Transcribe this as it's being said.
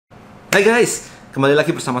Hai guys, kembali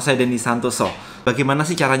lagi bersama saya Denny Santoso. Bagaimana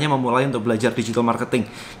sih caranya memulai untuk belajar digital marketing?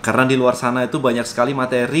 Karena di luar sana itu banyak sekali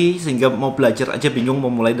materi sehingga mau belajar aja bingung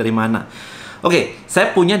mau mulai dari mana. Oke,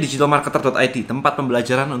 saya punya digitalmarketer.id, tempat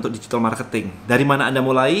pembelajaran untuk digital marketing. Dari mana Anda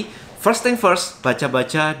mulai? First thing first,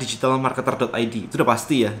 baca-baca digitalmarketer.id. Itu udah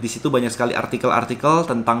pasti ya. Di situ banyak sekali artikel-artikel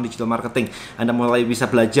tentang digital marketing. Anda mulai bisa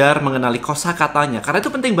belajar mengenali kosakatanya. Karena itu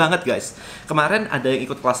penting banget, guys. Kemarin ada yang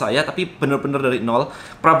ikut kelas saya, tapi benar-benar dari nol.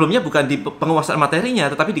 Problemnya bukan di penguasaan materinya,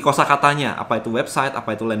 tetapi di kosakatanya. Apa itu website,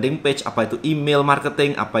 apa itu landing page, apa itu email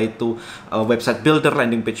marketing, apa itu website builder,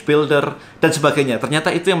 landing page builder, dan sebagainya. Ternyata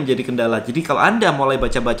itu yang menjadi kendala. Jadi kalau Anda mulai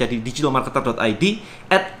baca-baca di digitalmarketer.id,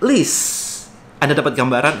 at least Anda dapat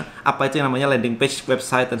gambaran apa itu yang namanya landing page,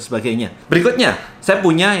 website, dan sebagainya. Berikutnya, saya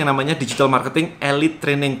punya yang namanya Digital Marketing Elite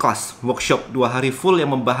Training Class, workshop 2 hari full yang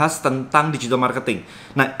membahas tentang digital marketing.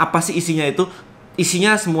 Nah, apa sih isinya itu?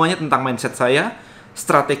 Isinya semuanya tentang mindset saya,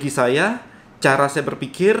 strategi saya, cara saya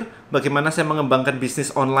berpikir, bagaimana saya mengembangkan bisnis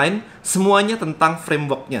online, semuanya tentang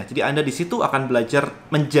frameworknya. Jadi Anda di situ akan belajar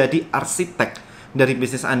menjadi arsitek dari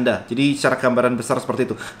bisnis Anda. Jadi secara gambaran besar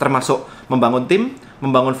seperti itu, termasuk membangun tim,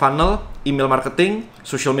 membangun funnel, email marketing,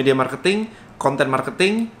 social media marketing, content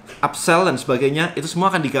marketing, upsell, dan sebagainya. Itu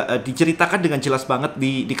semua akan diceritakan dengan jelas banget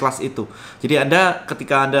di kelas itu. Jadi Anda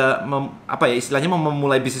ketika Anda istilahnya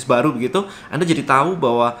memulai bisnis baru begitu, Anda jadi tahu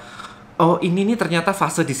bahwa oh ini nih ternyata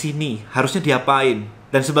fase di sini, harusnya diapain,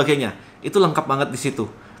 dan sebagainya. Itu lengkap banget di situ.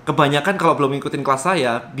 Kebanyakan kalau belum ngikutin kelas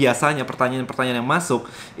saya, biasanya pertanyaan-pertanyaan yang masuk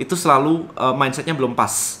itu selalu mindsetnya belum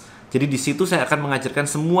pas. Jadi di situ saya akan mengajarkan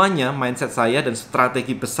semuanya mindset saya dan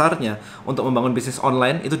strategi besarnya untuk membangun bisnis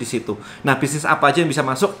online itu di situ. Nah, bisnis apa aja yang bisa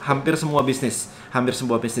masuk? Hampir semua bisnis.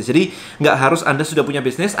 Jadi nggak harus Anda sudah punya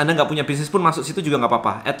bisnis, Anda nggak punya bisnis pun masuk situ juga nggak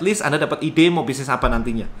apa-apa. At least Anda dapat ide mau bisnis apa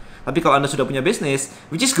nantinya. Tapi kalau Anda sudah punya bisnis,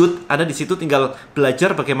 which is good, Anda di situ tinggal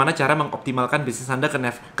belajar bagaimana cara mengoptimalkan bisnis Anda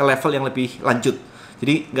ke level yang lebih lanjut.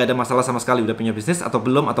 Jadi nggak ada masalah sama sekali udah punya bisnis atau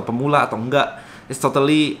belum, atau pemula atau enggak. It's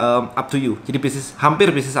totally up to you. Jadi hampir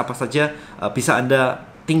bisnis apa saja bisa Anda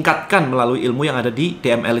tingkatkan melalui ilmu yang ada di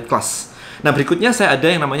DM Elite Class. Nah, berikutnya saya ada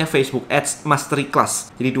yang namanya Facebook Ads Mastery Class.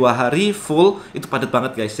 Jadi 2 hari full, itu padat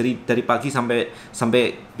banget guys. Jadi dari pagi sampai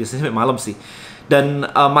biasanya sampai malam sih. Dan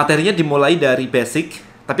materinya dimulai dari basic,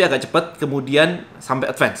 tapi agak cepat, kemudian sampai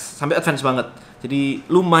advance banget. Jadi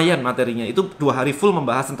lumayan materinya. Itu 2 hari full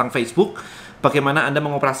membahas tentang Facebook, bagaimana Anda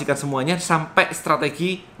mengoperasikan semuanya sampai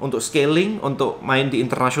strategi untuk scaling, untuk main di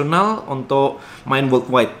internasional, untuk main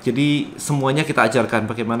worldwide. Jadi semuanya kita ajarkan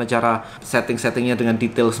bagaimana cara setting-settingnya dengan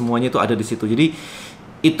detail, semuanya itu ada di situ. Jadi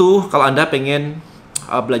itu kalau Anda pengen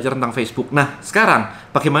belajar tentang Facebook. Nah, sekarang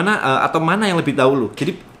bagaimana atau mana yang lebih dahulu?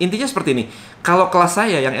 Jadi intinya seperti ini. Kalau kelas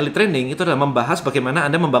saya yang Elite Training itu adalah membahas bagaimana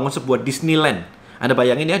Anda membangun sebuah Disneyland. Anda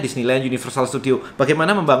bayangin ya, Disneyland, Universal Studio.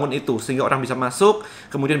 Bagaimana membangun itu sehingga orang bisa masuk,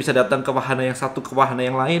 kemudian bisa datang ke wahana yang satu ke wahana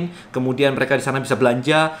yang lain, kemudian mereka di sana bisa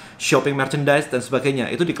belanja, shopping merchandise, dan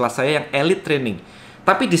sebagainya. Itu di kelas saya yang Elite Training.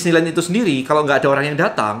 Tapi Disneyland itu sendiri, kalau nggak ada orang yang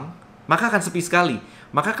datang, maka akan sepi sekali.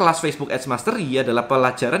 Maka kelas Facebook Ads Mastery adalah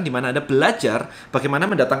pelajaran di mana Anda belajar bagaimana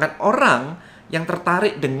mendatangkan orang yang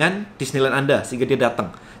tertarik dengan Disneyland Anda sehingga dia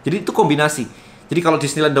datang. Jadi itu kombinasi. Jadi kalau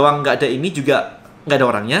Disneyland doang nggak ada ini juga nggak ada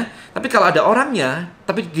orangnya. Tapi kalau ada orangnya,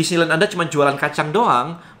 tapi Disneyland Anda cuma jualan kacang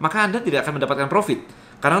doang, maka Anda tidak akan mendapatkan profit.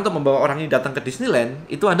 Karena untuk membawa orang ini datang ke Disneyland,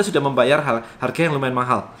 itu Anda sudah membayar harga yang lumayan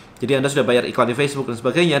mahal. Jadi Anda sudah bayar iklan di Facebook dan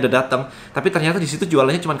sebagainya, Anda datang, tapi ternyata di situ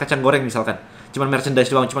jualannya cuma kacang goreng misalkan. Cuma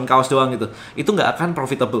merchandise doang, cuma kaos doang gitu. Itu nggak akan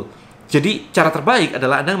profitable. Jadi cara terbaik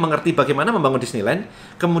adalah Anda mengerti bagaimana membangun Disneyland,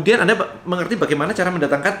 kemudian Anda mengerti bagaimana cara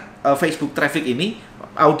mendatangkan Facebook traffic ini,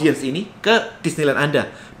 audience ini ke Disneyland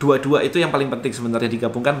Anda. Dua-dua itu yang paling penting sebenarnya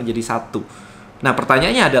digabungkan menjadi satu. Nah,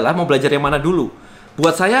 pertanyaannya adalah mau belajar yang mana dulu?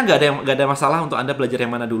 Buat saya nggak ada masalah untuk Anda belajar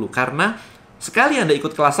yang mana dulu, karena sekali Anda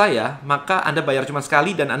ikut kelas saya, maka Anda bayar cuma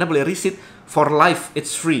sekali dan Anda boleh receipt for life,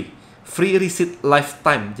 it's free receipt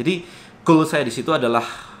lifetime. Jadi goal saya di situ adalah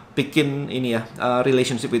bikin ini ya,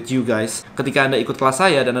 relationship with you guys. Ketika Anda ikut kelas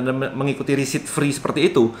saya dan Anda mengikuti receipt free seperti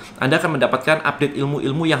itu, Anda akan mendapatkan update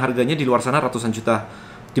ilmu-ilmu yang harganya di luar sana ratusan juta,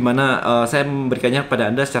 dimana saya memberikannya kepada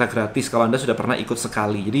Anda secara gratis kalau Anda sudah pernah ikut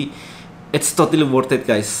sekali. Jadi it's totally worth it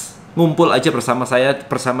guys. Ngumpul aja bersama saya,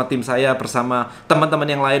 bersama tim saya, bersama teman-teman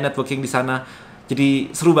yang lain, networking di sana.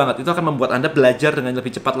 Jadi seru banget. Itu akan membuat Anda belajar dengan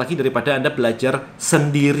lebih cepat lagi daripada Anda belajar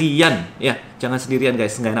sendirian. Ya, jangan sendirian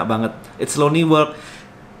guys, nggak enak banget. It's lonely work.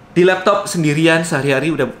 Di laptop sendirian sehari-hari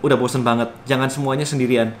udah bosen banget. Jangan semuanya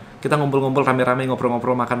sendirian. Kita ngumpul-ngumpul rame-rame,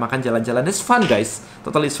 ngobrol-ngobrol, makan-makan, jalan-jalan. It's fun guys,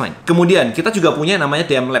 totally it's fine. Kemudian kita juga punya yang namanya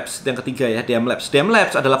DM Labs, yang ketiga ya, DM Labs. DM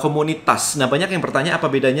Labs adalah komunitas. Nah banyak yang bertanya apa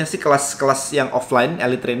bedanya sih kelas-kelas yang offline,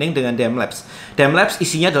 elite training dengan DM Labs. DM Labs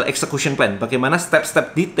isinya adalah execution plan, bagaimana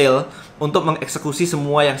step-step detail untuk mengeksekusi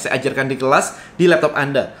semua yang saya ajarkan di kelas di laptop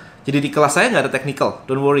Anda. Jadi di kelas saya nggak ada technical,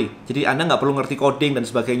 don't worry. Jadi Anda nggak perlu ngerti coding dan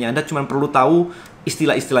sebagainya. Anda cuma perlu tahu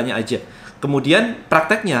istilah-istilahnya aja. Kemudian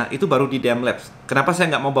prakteknya itu baru di DM Labs. Kenapa saya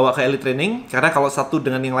nggak mau bawa ke elite training? Karena kalau satu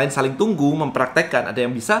dengan yang lain saling tunggu, mempraktekkan, ada yang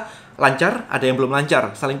bisa lancar, ada yang belum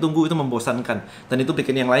lancar. Saling tunggu itu membosankan. Dan itu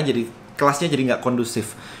bikin yang lain jadi, kelasnya jadi nggak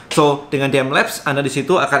kondusif. So, dengan DM Labs, Anda di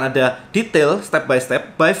situ akan ada detail, step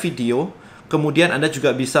by video. Kemudian Anda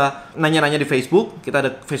juga bisa nanya-nanya di Facebook. Kita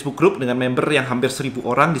ada Facebook group dengan member yang hampir 1.000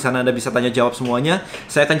 orang. Di sana Anda bisa tanya jawab semuanya.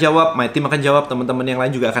 Saya akan jawab, my team akan jawab, teman-teman yang lain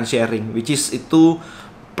juga akan sharing. Which is itu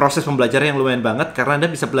proses pembelajaran yang lumayan banget karena Anda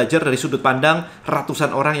bisa belajar dari sudut pandang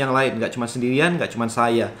ratusan orang yang lain, nggak cuma sendirian, nggak cuma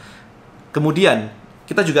saya. Kemudian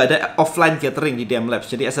kita juga ada offline gathering di DM Labs.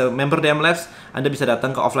 Jadi as a member DM Labs, Anda bisa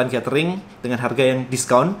datang ke offline gathering dengan harga yang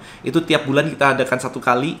diskon. Itu tiap bulan kita adakan 1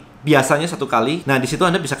 kali, biasanya 1 kali. Nah, di situ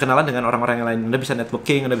Anda bisa kenalan dengan orang-orang yang lain. Anda bisa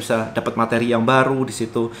networking, Anda bisa dapat materi yang baru di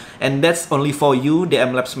situ. And that's only for you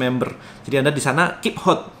DM Labs member. Jadi Anda di sana keep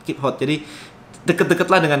hot. Jadi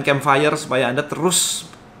deket-deketlah dengan campfire supaya Anda terus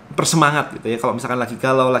bersemangat gitu ya. Kalau misalkan lagi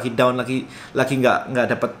galau, lagi down, lagi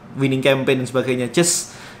nggak dapat winning campaign dan sebagainya,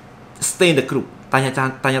 just stay in the group,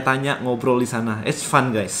 tanya-tanya, ngobrol di sana. It's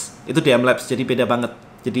fun guys. Itu DM Labs, jadi beda banget.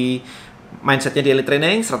 Jadi mindsetnya di elite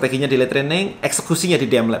training, strateginya di elite training, eksekusinya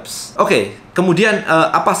di DM Labs. Oke, kemudian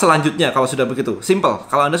apa selanjutnya kalau sudah begitu? Simple.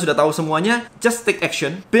 Kalau Anda sudah tahu semuanya, just take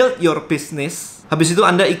action, build your business. Habis itu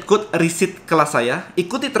Anda ikut receipt kelas saya,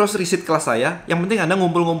 ikuti terus receipt kelas saya. Yang penting Anda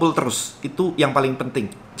ngumpul-ngumpul terus. Itu yang paling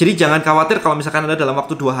penting. Jadi jangan khawatir kalau misalkan Anda dalam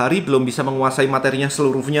waktu 2 hari belum bisa menguasai materinya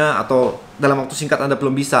seluruhnya, atau dalam waktu singkat Anda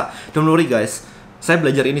belum bisa. Don't worry guys. Saya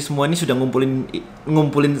belajar ini semua ini sudah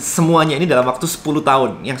ngumpulin semuanya ini dalam waktu 10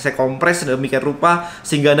 tahun. Yang saya kompres sedemikian rupa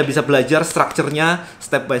sehingga Anda bisa belajar strukturnya,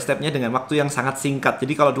 step by step-nya dengan waktu yang sangat singkat.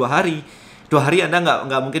 Jadi kalau 2 hari Anda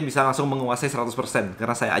nggak mungkin bisa langsung menguasai 100%.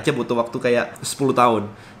 Karena saya aja butuh waktu kayak 10 tahun.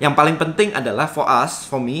 Yang paling penting adalah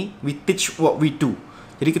for me, we teach what we do.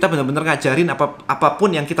 Jadi kita benar-benar ngajarin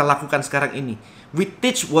apapun yang kita lakukan sekarang ini. We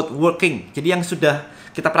teach what working. Jadi yang sudah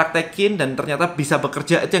kita praktekin dan ternyata bisa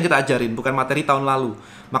bekerja, itu yang kita ajarin, bukan materi tahun lalu.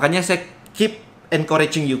 Makanya saya keep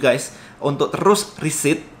encouraging you guys untuk terus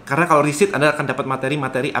receipt. Karena kalau receipt Anda akan dapat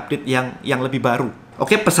materi-materi update yang lebih baru.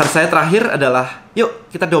 Oke, pesan saya terakhir adalah, yuk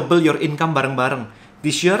kita double your income bareng-bareng.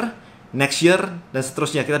 This year, next year, dan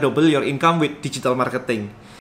seterusnya kita double your income with digital marketing.